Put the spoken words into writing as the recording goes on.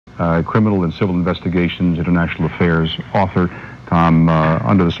criminal and civil investigations, international affairs author. Tom,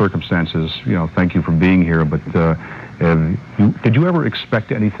 under the circumstances, thank you for being here, but did you ever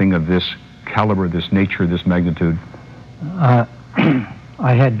expect anything of this caliber, this nature, this magnitude? I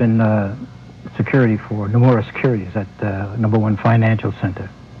had been security for Nomura Securities at #1 Financial Center.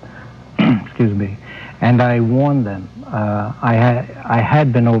 Excuse me. And I warned them. I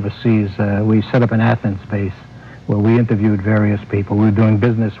had been overseas. We set up an Athens base where we interviewed various people. We were doing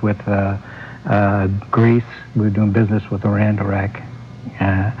business with Greece. We were doing business with Iran, Iraq,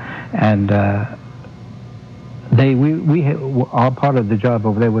 and our part of the job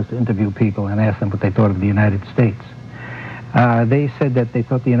over there was to interview people and ask them what they thought of the United States. They said that they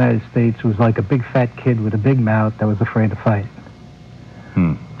thought the United States was like a big fat kid with a big mouth that was afraid to fight.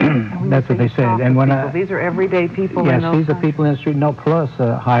 That's what they said. And when these are everyday people. Yes, these are people in the street. No, plus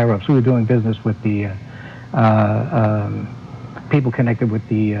higher ups. We were doing business with the people connected with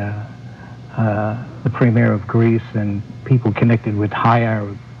the premier of Greece and people connected with higher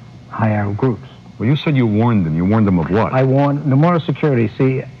groups. Well, you said you warned them. You warned them of what? I warned Nomura Security.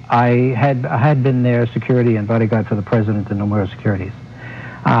 See, I had been their security and bodyguard for the president of Nomura Securities.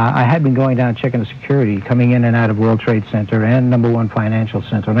 I had been going down checking the security, coming in and out of World Trade Center and #1 Financial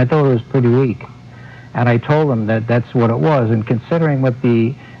Center, and I thought it was pretty weak. And I told them that that's what it was. And considering what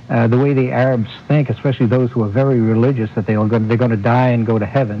the way the Arabs think, especially those who are very religious, that they're going to die and go to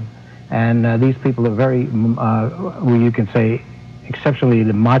heaven, and these people are very, well, you can say, exceptionally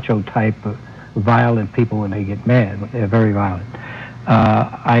the macho type of violent people when they get mad. They're very violent.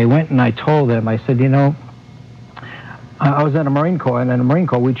 I went and I told them, I said, I was in the Marine Corps, and in the Marine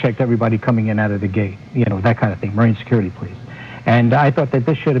Corps we checked everybody coming in out of the gate, that kind of thing, Marine Security Police. And I thought that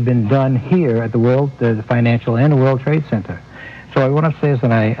this should have been done here at the Financial and the World Trade Center. So I went upstairs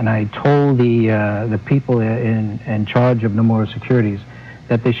and I told the people in charge of Nomura Securities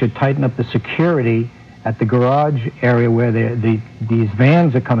that they should tighten up the security at the garage area where these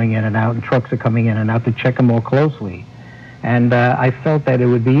vans are coming in and out and trucks are coming in and out, to check them more closely. And I felt that it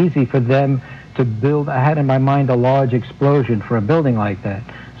would be easy for them to build. I had in my mind a large explosion for a building like that.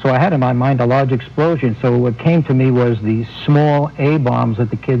 So I had in my mind a large explosion. So what came to me was these small A-bombs that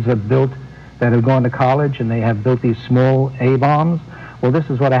the kids have built that have gone to college, and they have built these small A-bombs. Well, this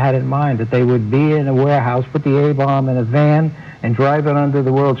is what I had in mind, that they would be in a warehouse, put the A-bomb in a van, and drive it under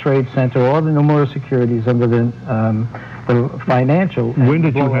the World Trade Center or the Nomura Securities under the Financial. When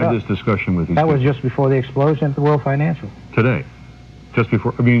did you have this discussion with these people? That was just before the explosion at the World Financial. Today? Just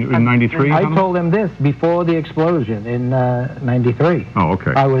before, in 93? I told them this before the explosion in 93. Oh,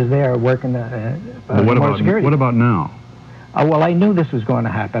 okay. I was there working Nomura Securities. What about now? Well, I knew this was going to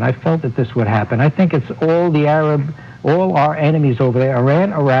happen. I felt that this would happen. I think it's all our enemies over there,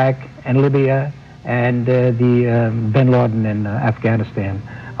 Iran, Iraq, and Libya, and the bin Laden in Afghanistan,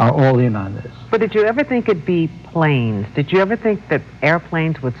 are all in on this. But did you ever think it'd be planes? Did you ever think that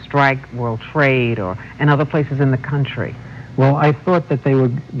airplanes would strike World Trade and other places in the country? Well, I thought that they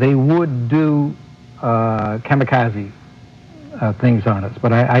would do kamikaze things on us,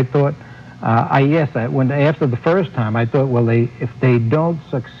 but I thought, after the first time, I thought, well, if they don't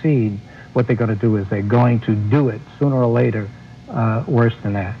succeed, what they're going to do is they're going to do it sooner or later, worse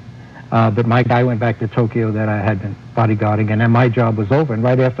than that. But my guy went back to Tokyo that I had been bodyguarding, and then my job was over. And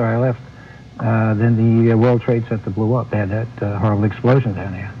right after I left, then the World Trade Center blew up. They had that horrible explosion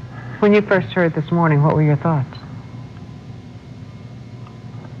down there. When you first heard this morning, what were your thoughts?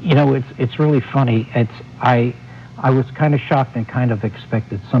 It's really funny. I was kind of shocked and kind of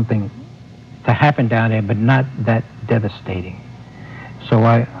expected something to happen down there, but not that devastating. So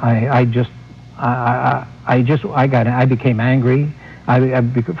I became angry.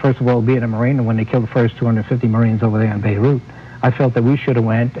 First of all, being a Marine, and when they killed the first 250 Marines over there in Beirut, I felt that we should have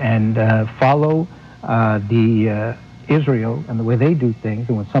went and follow Israel and the way they do things.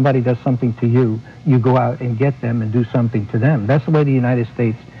 And when somebody does something to you, you go out and get them and do something to them. That's the way the United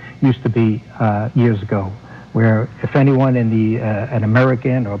States used to be years ago, where if anyone an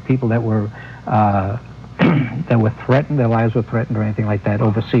American or people that were threatened, their lives were threatened or anything like that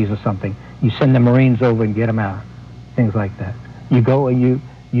overseas or something, you send the Marines over and get them out, things like that. You go and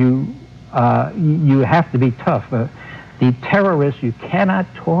you have to be tough. The terrorists, you cannot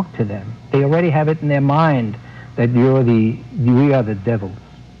talk to them. They already have it in their mind that we are the devils,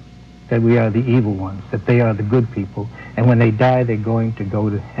 that we are the evil ones, that they are the good people, and when they die, they're going to go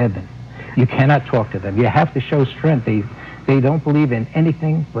to heaven. You cannot talk to them. You have to show strength. They don't believe in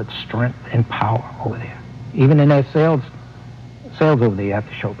anything but strength and power over there. Even in their sales over there, you have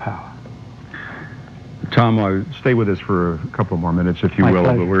to show power. Tom, stay with us for a couple more minutes, if you will.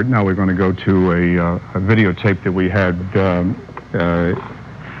 But now we're going to go to a videotape that we had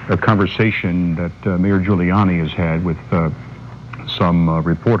a conversation that Mayor Giuliani has had with some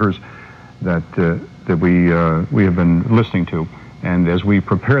reporters that we have been listening to. And as we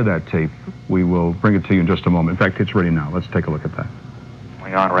prepare that tape, we will bring it to you in just a moment. In fact, it's ready now. Let's take a look at that.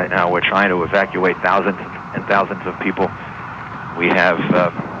 Going on right now, we're trying to evacuate thousands and thousands of people. We have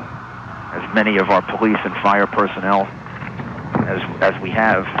as many of our police and fire personnel as we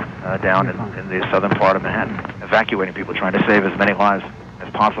have down in the southern part of Manhattan, evacuating people, trying to save as many lives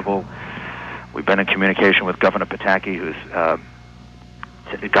as possible. We've been in communication with Governor Pataki, who's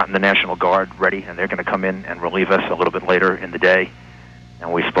gotten the National Guard ready, and they're going to come in and relieve us a little bit later in the day.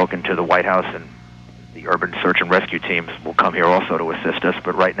 And we've spoken to the White House, and the urban search and rescue teams will come here also to assist us.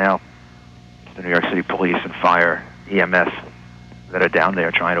 But right now, it's the New York City Police and Fire, EMS, that are down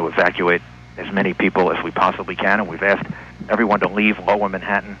there trying to evacuate as many people as we possibly can. And we've asked everyone to leave Lower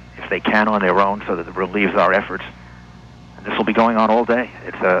Manhattan if they can on their own, so that it relieves our efforts. And this will be going on all day.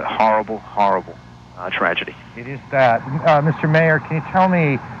 It's a horrible, horrible tragedy. It is that. Mr. Mayor, can you tell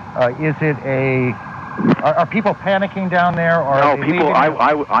me, is it are people panicking down there, or no? Are they People. leaving?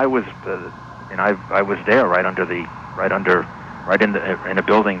 I was, and I was there right in a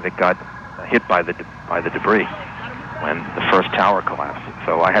building that got hit by the debris when the first tower collapsed.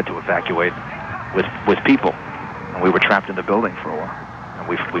 So I had to evacuate with people, and we were trapped in the building for a while. And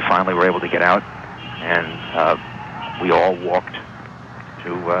we finally were able to get out, and we all walked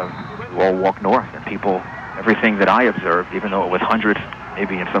north, and people, everything that I observed, even though it was hundreds,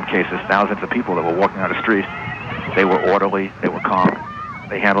 maybe in some cases thousands of people that were walking on the street, they were orderly, they were calm,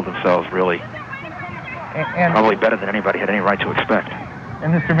 they handled themselves really probably better than anybody had any right to expect.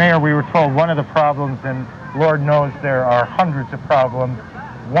 And Mr. Mayor, we were told one of the problems, and Lord knows there are hundreds of problems,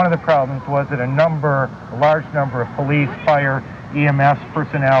 one of the problems was that a large number of police, fire, EMS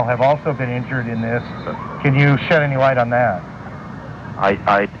personnel have also been injured in this. Can you shed any light on that?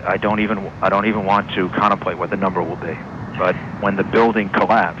 I don't even want to contemplate what the number will be. But when the building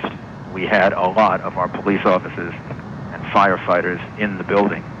collapsed, we had a lot of our police officers and firefighters in the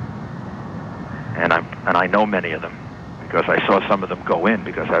building, and I know many of them because I saw some of them go in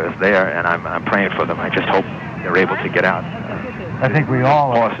because I was there, and I'm praying for them. I just hope they're able to get out. I think we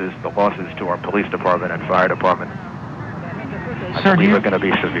all are. The losses to our police department and fire department, Sir, I believe, are going to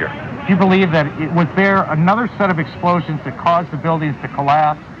be severe. Do you believe that was there another set of explosions that caused the buildings to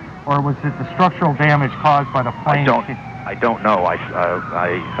collapse, or was it the structural damage caused by the plane? I don't know. I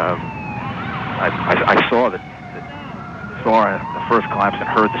saw the first collapse and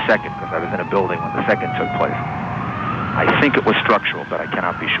heard the second because I was in a building when the second took place. I think it was structural, but I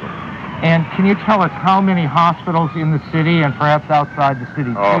cannot be sure. And can you tell us how many hospitals in the city and perhaps outside the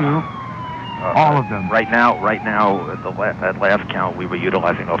city too? All of them. Right now, at last count, we were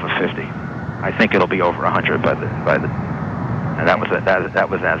utilizing over 50. I think it'll be over 100 and that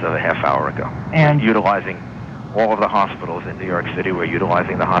was as of a half hour ago. And we're utilizing all of the hospitals in New York City. We're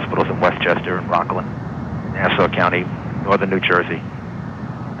utilizing the hospitals in Westchester and Rockland, Nassau County, northern New Jersey.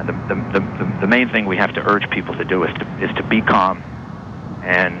 And the main thing we have to urge people to do is to be calm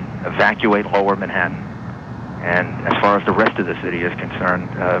and evacuate Lower Manhattan. And as far as the rest of the city is concerned,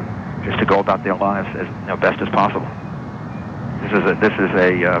 just to go about their lives as best as possible.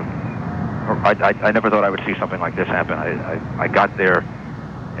 I never thought I would see something like this happen. I got there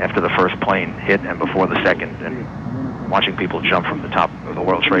after the first plane hit and before the second, and watching people jump from the top of the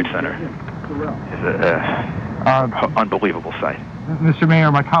World Trade Center is an unbelievable sight. Mr.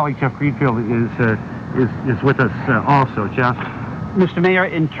 Mayor, my colleague Jeff Greenfield is with us also. Jeff? Mr. Mayor,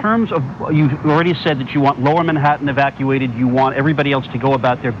 in terms of, you've already said that you want Lower Manhattan evacuated, you want everybody else to go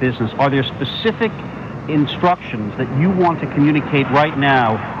about their business. Are there specific instructions that you want to communicate right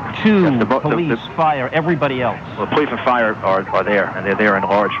now to police, fire, everybody else? Well, police and fire are there, and they're there in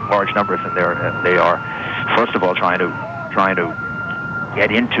large numbers, and they are, first of all, trying to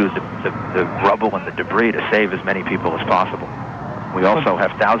get into the rubble and the debris to save as many people as possible. We also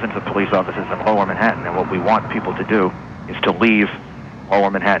have thousands of police officers in Lower Manhattan, and what we want people to do is to leave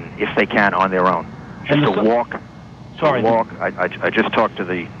Lower Manhattan if they can on their own. Just to walk. Sorry. I just talked to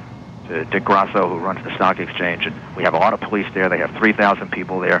Dick Grasso, who runs the stock exchange, and we have a lot of police there. They have 3,000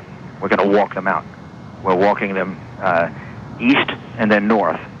 people there. We're going to walk them out. We're walking them east and then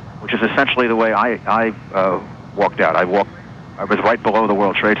north, which is essentially the way I walked out. I was right below the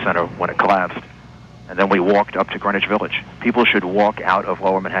World Trade Center when it collapsed, and then we walked up to Greenwich Village. People should walk out of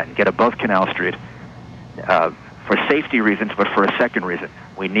Lower Manhattan, get above Canal Street, for safety reasons, but for a second reason.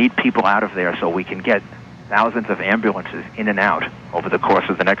 We need people out of there so we can get thousands of ambulances in and out over the course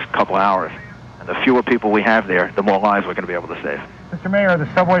of the next couple hours. And the fewer people we have there, the more lives we're going to be able to save. Mr. Mayor, are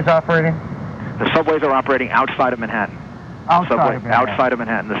the subways operating? The subways are operating outside of Manhattan. Outside of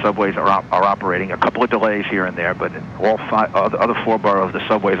Manhattan, the subways are operating. A couple of delays here and there, but all other 4 boroughs, the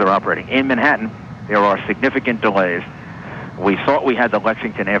subways are operating. In Manhattan, there are significant delays. We thought we had the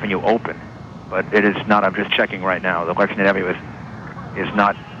Lexington Avenue open, but it is not. I'm just checking right now. The Lexington Avenue is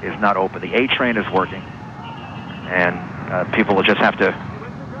not open. The A train is working, and people will just have to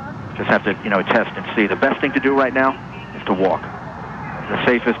test and see. The best thing to do right now is to walk. The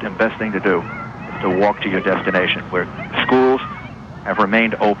safest and best thing to do is to walk to your destination. Where schools have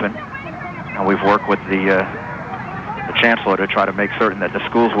remained open, and we've worked with the chancellor to try to make certain that the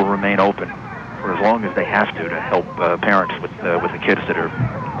schools will remain open for as long as they have to help parents with the kids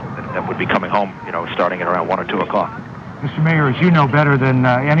that would be coming home, starting at around 1 or 2 o'clock. Mr. Mayor, as you know better than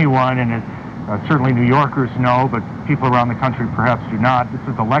anyone, and certainly New Yorkers know, but people around the country perhaps do not, this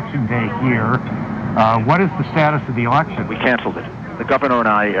is Election Day here. What is the status of the election? We canceled it. The governor and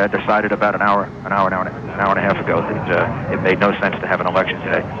I decided about an hour and a half ago that it made no sense to have an election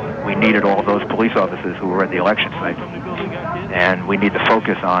today. We needed all of those police officers who were at the election site, and we need to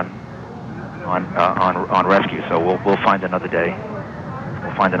focus on rescue. So we'll find another day.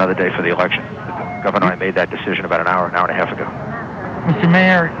 We'll find another day for the election. The governor and I made that decision about an hour and a half ago. Mr.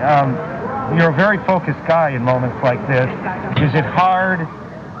 Mayor, you're a very focused guy in moments like this. Is it hard,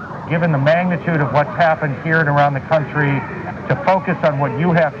 given the magnitude of what's happened here and around the country, to focus on what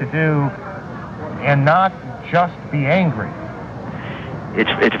you have to do and not just be angry?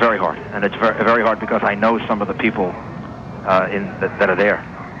 It's very hard, and it's very hard because I know some of the people that are there.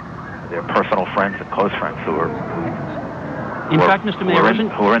 They're personal friends and close friends who are who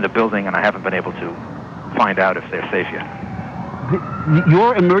are in the building, and I haven't been able to find out if they're safe yet.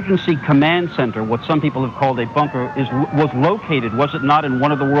 Your emergency command center, what some people have called a bunker, was located, was it not, in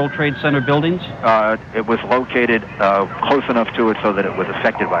one of the World Trade Center buildings? It was located close enough to it so that it was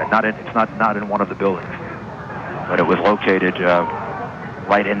affected by it. It's not in one of the buildings, but it was located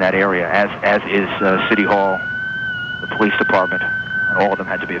right in that area, as is City Hall, the police department, and all of them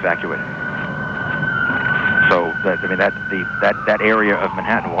had to be evacuated. So that area of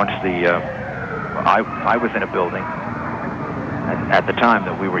Manhattan, once I was in a building at the time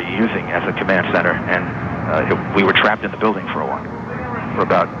that we were using as a command center, and we were trapped in the building for a while, for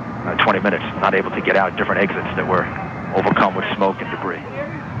about 20 minutes, not able to get out different exits that were overcome with smoke and debris.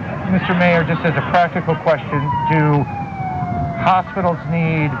 Mr. Mayor, just as a practical question, do hospitals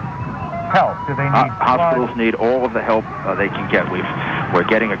need help? Do they need hospitals need all of the help they can get. We're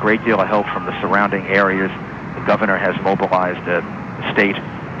getting a great deal of help from the surrounding areas. The governor has mobilized the state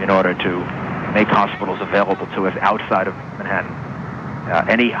in order to make hospitals available to us outside of Manhattan.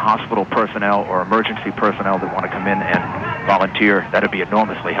 Any hospital personnel or emergency personnel that want to come in and volunteer, that would be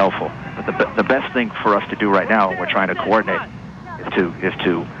enormously helpful. But the best thing for us to do right now, and we're trying to coordinate, is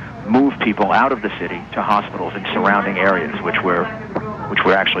to move people out of the city to hospitals in surrounding areas, which we're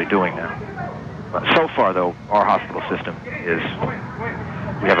actually doing now. So far, though, our hospital system is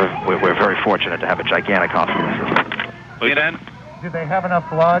we're very fortunate to have a gigantic hospital system. Do they have enough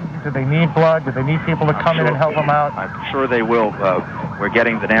blood? Do they need blood? Do they need people to come in and help them out? I'm sure they will. We're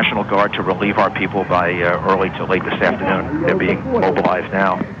getting the National Guard to relieve our people by early to late this afternoon. They're being mobilized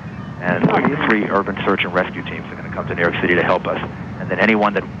now. And 3 urban search and rescue teams are going to come to New York City to help us. And then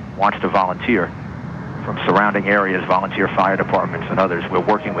anyone that wants to volunteer from surrounding areas, volunteer fire departments and others, we're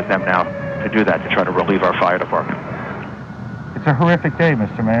working with them now to do that, to try to relieve our fire department. It's a horrific day,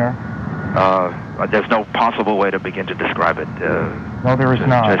 Mr. Mayor. There's no possible way to begin to describe it. No, there is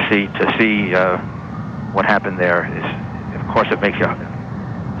not. To see what happened there is, of course, it makes you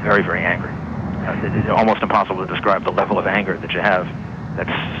very, very angry. It's almost impossible to describe the level of anger that you have that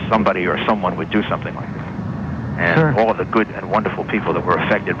somebody or someone would do something like this. And sure. All of the good and wonderful people that were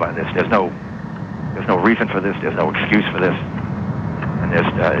affected by this. There's no reason for this. There's no excuse for this. And there's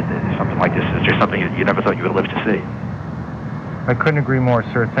something like this is just something you never thought you would live to see. I couldn't agree more,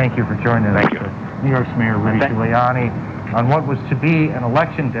 sir. Thank you for joining us. Thank you. New York's Mayor Rudy Giuliani on what was to be an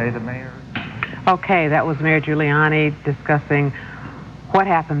election day. The mayor. Okay, that was Mayor Giuliani discussing what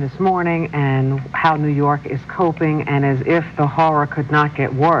happened this morning and how New York is coping, and as if the horror could not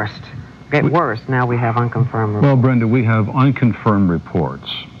get worse, now we have unconfirmed reports. Well, Brenda, we have unconfirmed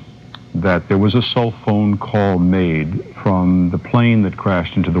reports that there was a cell phone call made from the plane that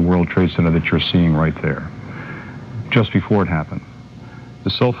crashed into the World Trade Center that you're seeing right there, just before it happened. The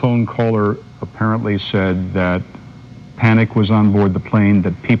cell phone caller apparently said that panic was on board the plane,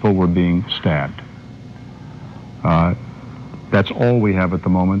 that people were being stabbed. That's all we have at the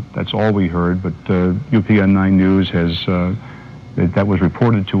moment. That's all we heard, but UPN9 News has, that was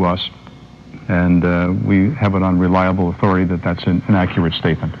reported to us, and we have it on reliable authority that that's an accurate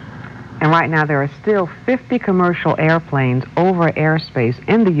statement. And right now there are still 50 commercial airplanes over airspace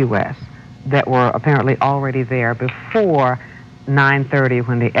in the U.S. that were apparently already there before 9:30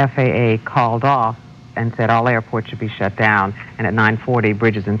 when the FAA called off and said all airports should be shut down, and at 9:40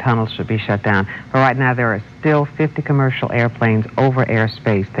 bridges and tunnels should be shut down. But right now there are still 50 commercial airplanes over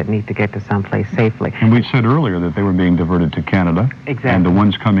airspace that need to get to someplace safely. And we said earlier that they were being diverted to Canada. Exactly. And the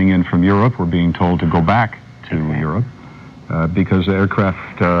ones coming in from Europe were being told to go back to Europe because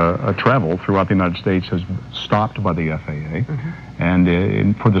aircraft travel throughout the United States has stopped by the FAA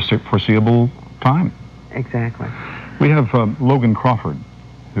and for the foreseeable time. Exactly. We have Logan Crawford,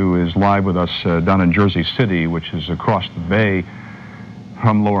 who is live with us down in Jersey City, which is across the bay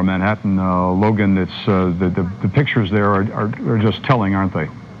from Lower Manhattan. Logan, it's the pictures there are just telling, aren't they?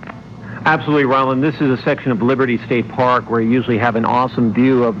 Absolutely, Roland. This is a section of Liberty State Park where you usually have an awesome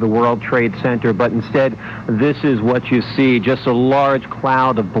view of the World Trade Center, but instead this is what you see, just a large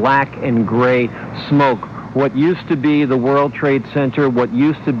cloud of black and gray smoke. What used to be the World Trade Center, what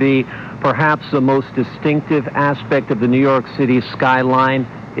used to be perhaps the most distinctive aspect of the New York City skyline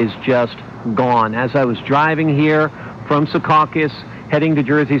is just gone. As I was driving here from Secaucus, heading to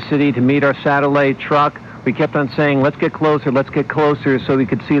Jersey City to meet our satellite truck, we kept on saying, let's get closer so we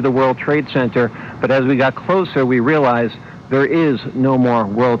could see the World Trade Center. But as we got closer, we realized there is no more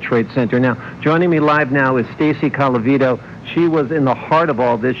World Trade Center. Now, joining me live now is Stacy Colavito. She was in the heart of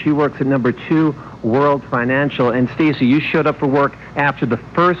all this. She works at number 2 World Financial. And Stacy, you showed up for work after the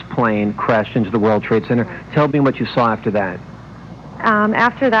first plane crashed into the World Trade Center. Tell me what you saw after that.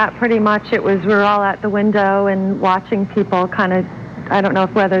 After that, pretty much we were all at the window and watching people kind of, I don't know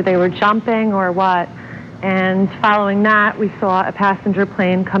whether they were jumping or what. And following that, we saw a passenger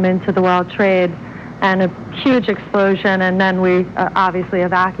plane come into the World Trade and a huge explosion, and then we obviously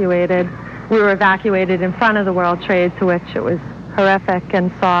evacuated. We were evacuated in front of the World Trade, to which it was horrific,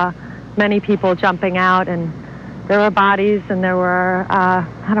 and saw many people jumping out, and there were bodies, and there were, I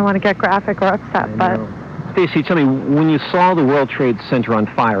don't want to get graphic or upset, but... Stacy, tell me, when you saw the World Trade Center on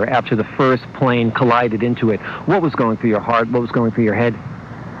fire after the first plane collided into it, what was going through your heart? What was going through your head?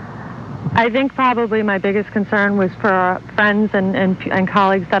 I think probably my biggest concern was for friends and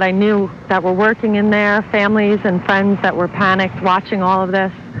colleagues that I knew that were working in there, families and friends that were panicked watching all of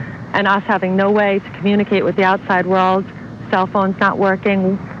this, and us having no way to communicate with the outside world, cell phones not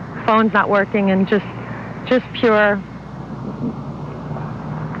working, phones not working, and just pure,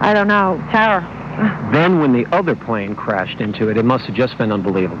 I don't know, terror. Then when the other plane crashed into it, it must have just been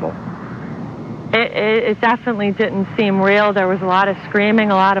unbelievable. It definitely didn't seem real. There was a lot of screaming,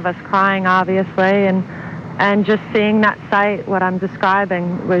 a lot of us crying, obviously, and just seeing that sight, what I'm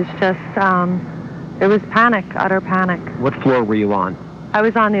describing, was just, it was panic, utter panic. What floor were you on? I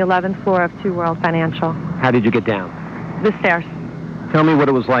was on the 11th floor of 2 World Financial. How did you get down? The stairs. Tell me what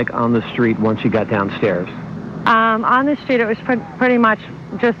it was like on the street once you got downstairs. On the street, it was pretty much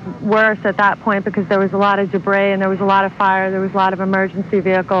just worse at that point because there was a lot of debris and there was a lot of fire, there was a lot of emergency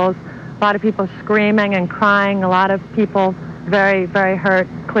vehicles, a lot of people screaming and crying, a lot of people very, very hurt,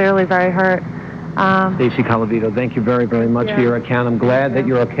 clearly very hurt. Stacy Colavito, thank you very, very much for your account. I'm glad that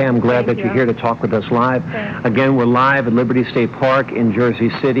you're okay. I'm glad that you're here to talk with us live. Again, we're live at Liberty State Park in Jersey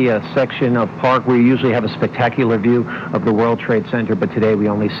City, a section of park where you usually have a spectacular view of the World Trade Center, but today we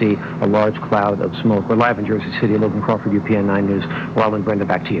only see a large cloud of smoke. We're live in Jersey City. Logan Crawford, UPN9 News. Roland, Brenda,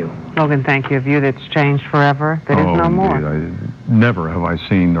 back to you. Logan, thank you. A view that's changed forever, that is no more. Never have I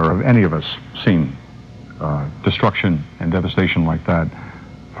seen, or have any of us seen, destruction and devastation like that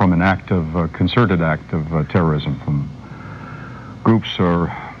from an act of, concerted act of terrorism from groups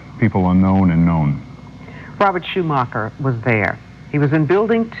or people unknown and known. Robert Schumacher was there. He was in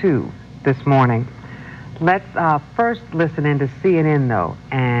Building 2 this morning. Let's first listen in to CNN, though,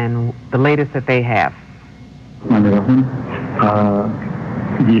 and the latest that they have. The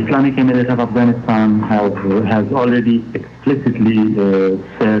Islamic Emirate of Afghanistan has already explicitly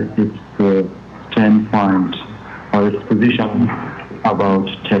said its standpoint or its position about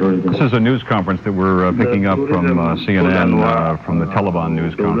terrorism. This is a news conference that we're picking up from CNN, from the Taliban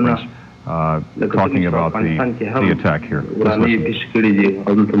news conference, talking about the attack here.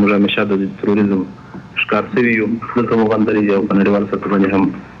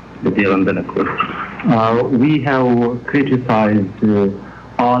 We have criticized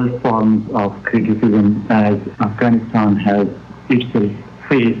all forms of criticism as Afghanistan has itself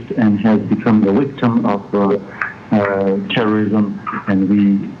faced and has become the victim of terrorism, and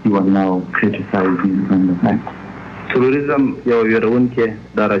we are now criticizing on the fact. Terrorism,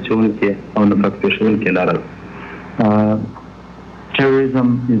 terrorism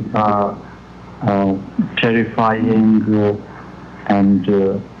is a terrifying and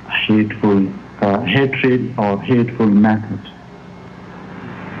hatred or hateful methods.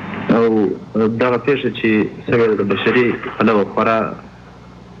 او دغه پیښه چې سبب د بشري پلوه خورا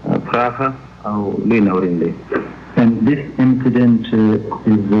پراخه او لوی ناورین دی. And this incident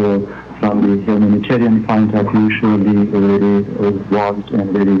is from the humanitarian point of view surely a very vast and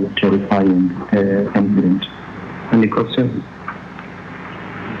very terrifying incident. Any questions?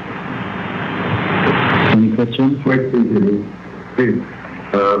 Any questions?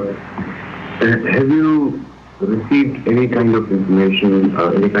 Have you received any kind of information,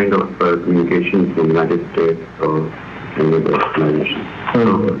 any kind of communication from the United States or any other organization?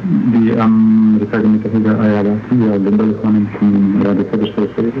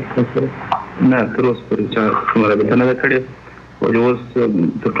 نه تر اوسه پورې چا کومه رابطه نه ده کړې. ولې اوس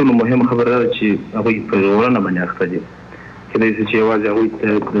تر ټولو مهمه خبره ده چې هغوی په ژغورنه باندې اخته دي. کېدای شي چې یوازې هغوی ته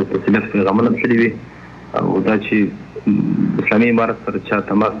د تسلیت پیغامونه تللي وي او دا چې اسلامي امارت سره چا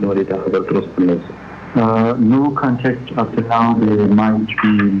تماس نیولی دا خبره تر اوسه پورې نه ده. No contact up to now. They might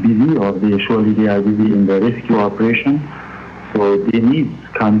be busy or surely they are busy in the rescue operation. So they need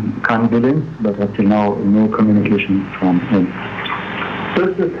confidence, but up to now no communication from him.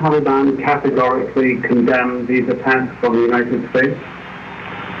 Does the Taliban categorically condemn these attacks from the United States?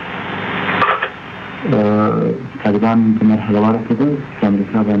 Taliban په مرحله واره کې ده چې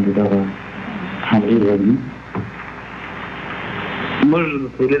امریکا باندې دغه حملې وکړي. موږ د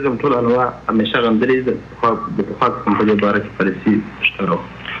توریزم ټول انواع همیشه غندلې ده. د پخوا څخه په دې باره کې پالیسي شته.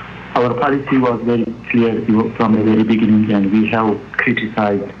 Our policy was very clear from the very beginning, and we have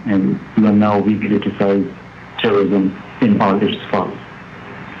criticized, and even now we criticize terrorism in all its forms.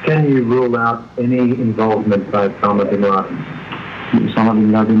 Can you rule out any involvement by Osama bin Laden? Osama bin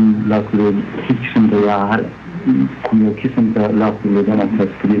Laden لاسله هیڅ قسم ته یا کوم یو قسم ته لاسله دنه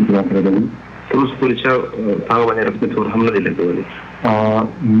تشکیل راکړل. تر اوسه پورې چې هغه باندې رسمي تور هم نه دی لګولی.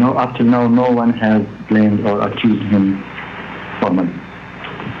 No, up to now no one has blamed or accused him formally.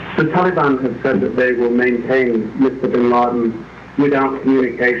 The Taliban have said that they will maintain Mr. bin Laden without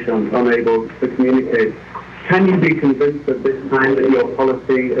communication, unable to communicate. Can you be convinced at this time that your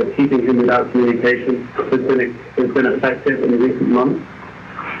policy of keeping him without communication has been effective in recent months?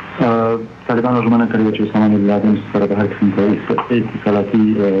 طالبان ژمنه کړې وه چې اسامه بن لادن سره به هر قسم اتصالاتي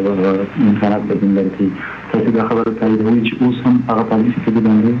امکانات به ځینې لري. تاسو دا خبره تاییدوئ چې اوس هم هغه پالیسي په دې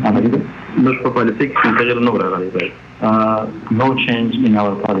باندې عملي ده؟ موږ په پالیسۍ کې کوم تغیر نه و راغلی. No change in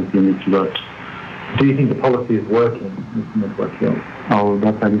our policy in this regard. Do you think the policy is working, Mr. Mutwakil? او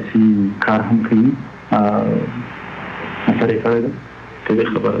دا پالیسي کار هم کوي؟ اثر یې کړی ده؟ طبیعي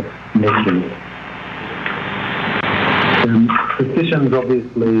خبره ده. Suspicions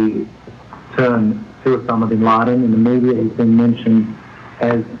obviously turn to Osama bin Laden. In the media, he's been mentioned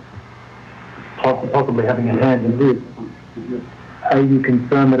as possibly having a hand in this. Are you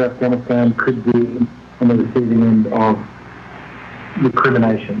concerned that Afghanistan could be on the receiving end of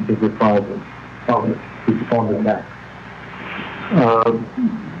recriminations of reprisals of his responded attacks?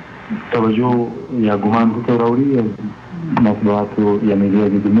 توجه یا ګمان ته راوړي مطبوعاتو یا میډیا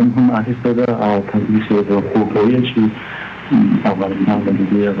د ګمان هم اخیسته ده او تدریس یې د خوبوي چې افغانستان د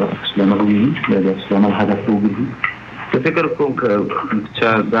دې اسلام الوي د اسلام الهدف وګړي. فکر کوم چې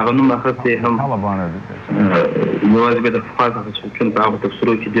دا غنوم اخته هم یوازې به د فقاهه چې څنګه په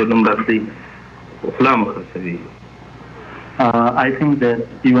تفسیرو کې ډېر نوم راځي اسلام خاصوي. I think that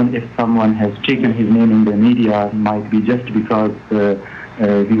even if someone has taken his name in the media, might be just because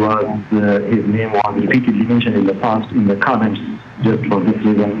his name was repeatedly mentioned in the past in the comments. Just for this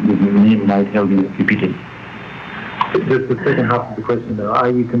reason, his name might have been repeated. Just the second half of the question, though, are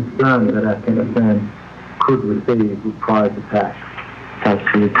you concerned that Afghanistan could receive reprised attacks?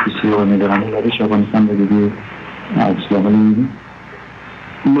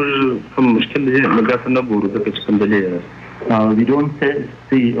 We don't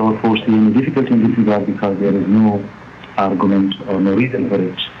see or foresee any difficulty in this regard because there is no argument or no reason for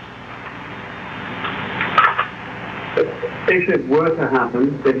it. If it were to happen,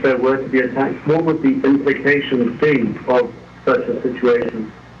 if there were to be attacks, what would the implications be of such a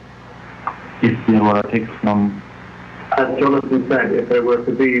situation? If there were attacks from... As Jonathan said, if there were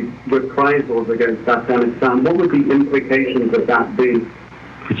to be reprisals against Afghanistan, what would the implications of that be?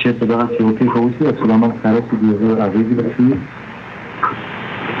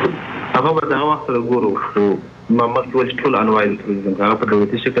 هغه به دغه وخت وګورو خو ما مخکې ویل چې ټول انواع تروریزم هغه په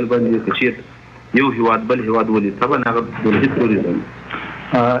دولتي شکل باندې که چېرته یو هېواد بل هېواد ولي طبعا هغه دولتي تروریزم.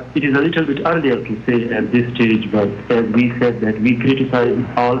 It is a little bit earlier to say at this stage, but as we said that we criticize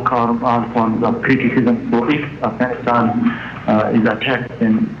all forms of criticism. So if Afghanistan is attacked,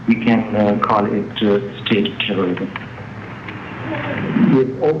 then we can call it state terrorism.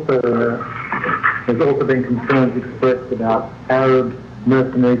 There's also been concerns expressed about Arab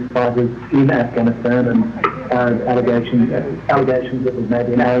mercenary fighters in Afghanistan and allegations that there may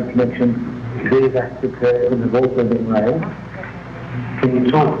be an Arab connection. These acts occurred and have also been raised. Can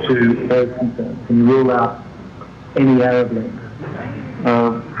you talk to those concerns? Can you rule out any Arab links?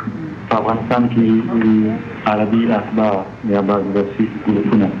 Afghanistan की अरबी अखबार या बाद वसी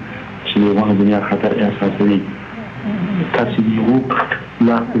telephone شنو وانا दुनिया खतर ऐसा सही تاسو یو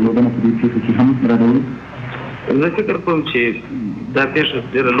لا تلودنه په دې کې هم راځي زه فکر کوم چې دا پیښه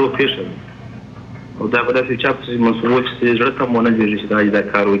ډېره لویه پیښه ده او دا به داسې چا پسې مسؤل چې زړه ته مو نه لګېږي چې دا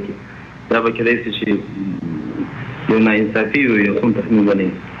کار وکړي دا به کېدای شي چې یو ناانصافي وي یو کوم تخمین به نه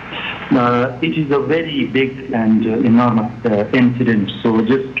وي. It is a very big and enormous incident, so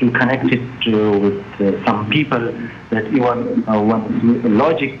just to connect it with some people that even one's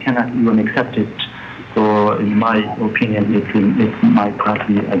logic cannot even accept it. So in my opinion, it might not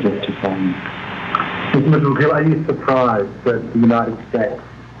be a justifying. Mr. McGill, are you surprised that the United States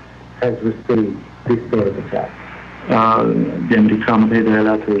has received this sort of attack? The American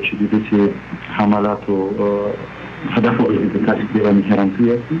military چې د دې حملاتو هدف ولري د تاسو د ایران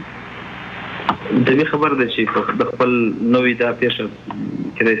سیاسي د دې خبر ده چې د خپل نوې دا پیښه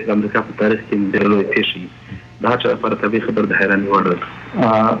کېدای شي د امریکا په تاریخ کې ډېره لویه پیښه وي د هر چا لپاره طبیعي خبر د حیرانۍ وړ ده.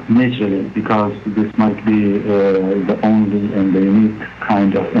 Naturally, because this might be the only and the unique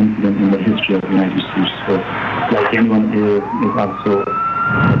kind of incident in the history of the United States. So, like anyone is also.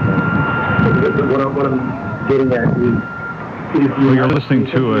 What I'm getting at is. Well, you're listening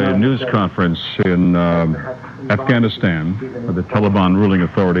to a news conference in Afghanistan with the Taliban ruling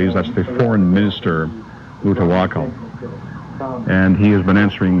authorities. That's the foreign minister, Mutawakil. And he has been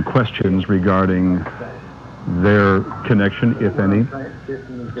answering questions regarding their connection, if any,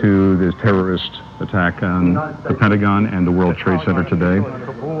 to this terrorist attack on the Pentagon and the World Trade Center today.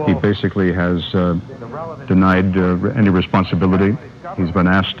 He basically has denied any responsibility. He's been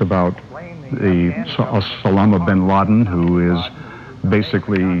asked about the Osama bin Laden, who is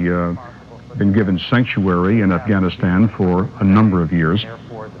basically been given sanctuary in Afghanistan for a number of years,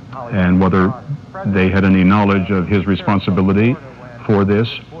 and whether they had any knowledge of his responsibility for this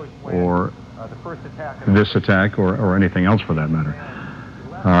or this attack or anything else for that matter.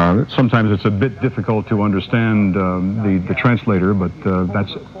 Sometimes it's a bit difficult to understand the translator, but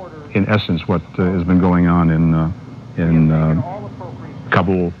that's in essence what has been going on in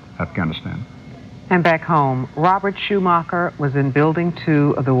Kabul, Afghanistan. And back home, Robert Schumacher was in Building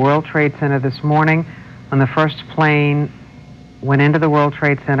 2 of the World Trade Center this morning when the first plane went into the World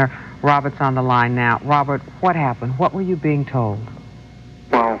Trade Center. Robert's on the line now. Robert, what happened? What were you being told?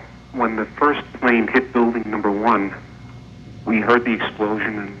 Well, when the first plane hit Building number 1, we heard the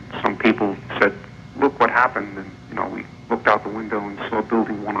explosion and some people said, look what happened. And, we looked out the window and saw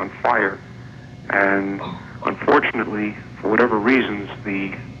Building 1 on fire. And unfortunately, for whatever reasons,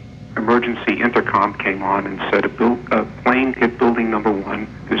 the emergency intercom came on and said a plane hit Building number 1.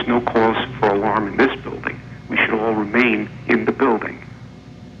 There's no cause for alarm in this building. We should all remain in the building.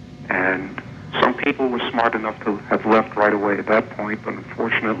 And some people were smart enough to have left right away at that point, but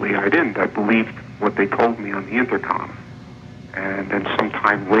unfortunately I didn't. I believed what they told me on the intercom. And then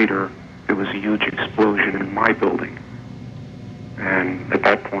sometime later, there was a huge explosion in my building. And at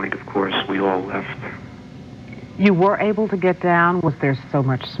that point, of course, we all left. You were able to get down? Was there so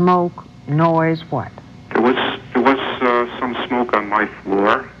much smoke, noise, what? There was some smoke on my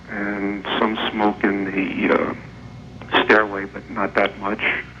floor and some smoke in the stairway, but not that much.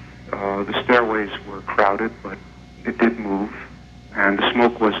 The stairways were crowded, but it did move. And the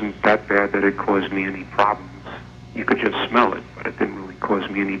smoke wasn't that bad that it caused me any problems. You could just smell it, but it didn't really cause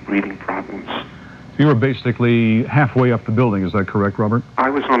me any breathing problems. So you were basically halfway up the building, is that correct, Robert? I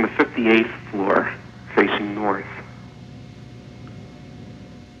was on the 58th floor, facing north.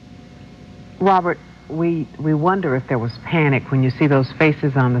 Robert, we wonder if there was panic when you see those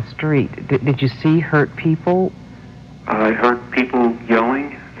faces on the street. Did you see hurt people? I heard people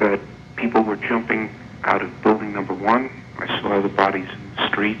yelling that people were jumping out of Building number 1. I saw the bodies in the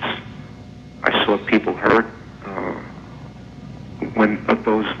streets. I saw people hurt. When of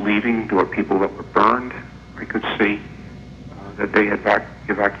those leaving, there were people that were burned. I could see that they had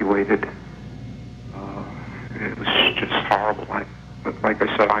evacuated. It was just horrible. But like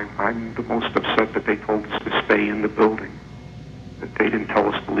I said, I'm the most upset that they told us to stay in the building, that they didn't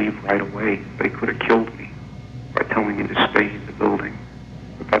tell us to leave right away. They could have killed me by telling me to stay in the building.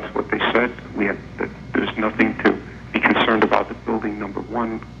 But that's what they said. That there's nothing to be concerned about. The Building number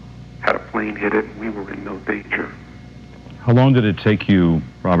 1 had a plane hit it, and we were in no danger. How long did it take you,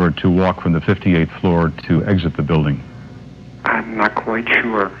 Robert, to walk from the 58th floor to exit the building? I'm not quite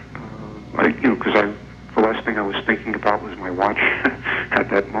sure. Because the last thing I was thinking about was my watch at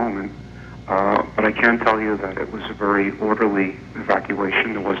that moment. But I can tell you that it was a very orderly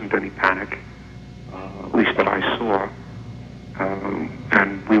evacuation. There wasn't any panic, at least that I saw.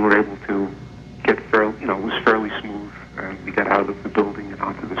 And we were able to get it was fairly smooth. And we got out of the building and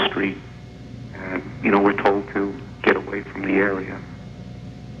onto the street. And, we're told to get away from the area.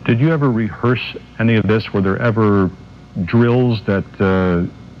 Did you ever rehearse any of this? Were there ever drills that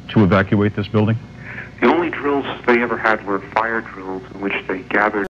to evacuate this building? The only drills they ever had were fire drills in which they gathered